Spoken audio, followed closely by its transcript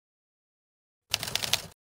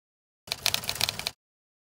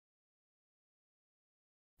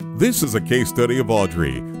This is a case study of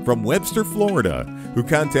Audrey from Webster, Florida, who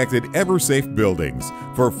contacted Eversafe Buildings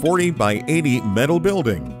for a 40 by 80 metal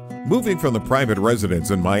building. Moving from the private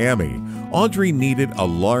residence in Miami, Audrey needed a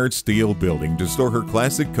large steel building to store her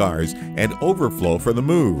classic cars and overflow for the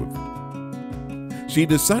move. She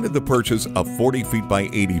decided to purchase a 40 feet by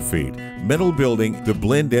 80 feet metal building to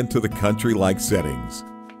blend into the country-like settings.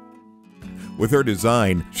 With her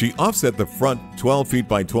design, she offset the front 12 feet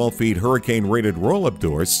by 12 feet hurricane-rated roll-up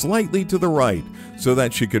door slightly to the right so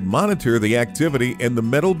that she could monitor the activity in the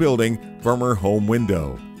metal building from her home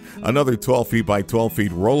window. Another 12 feet by 12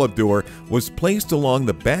 feet roll-up door was placed along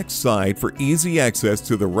the back side for easy access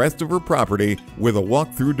to the rest of her property with a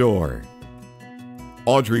walk-through door.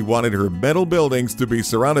 Audrey wanted her metal buildings to be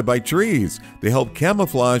surrounded by trees to help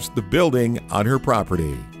camouflage the building on her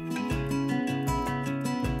property.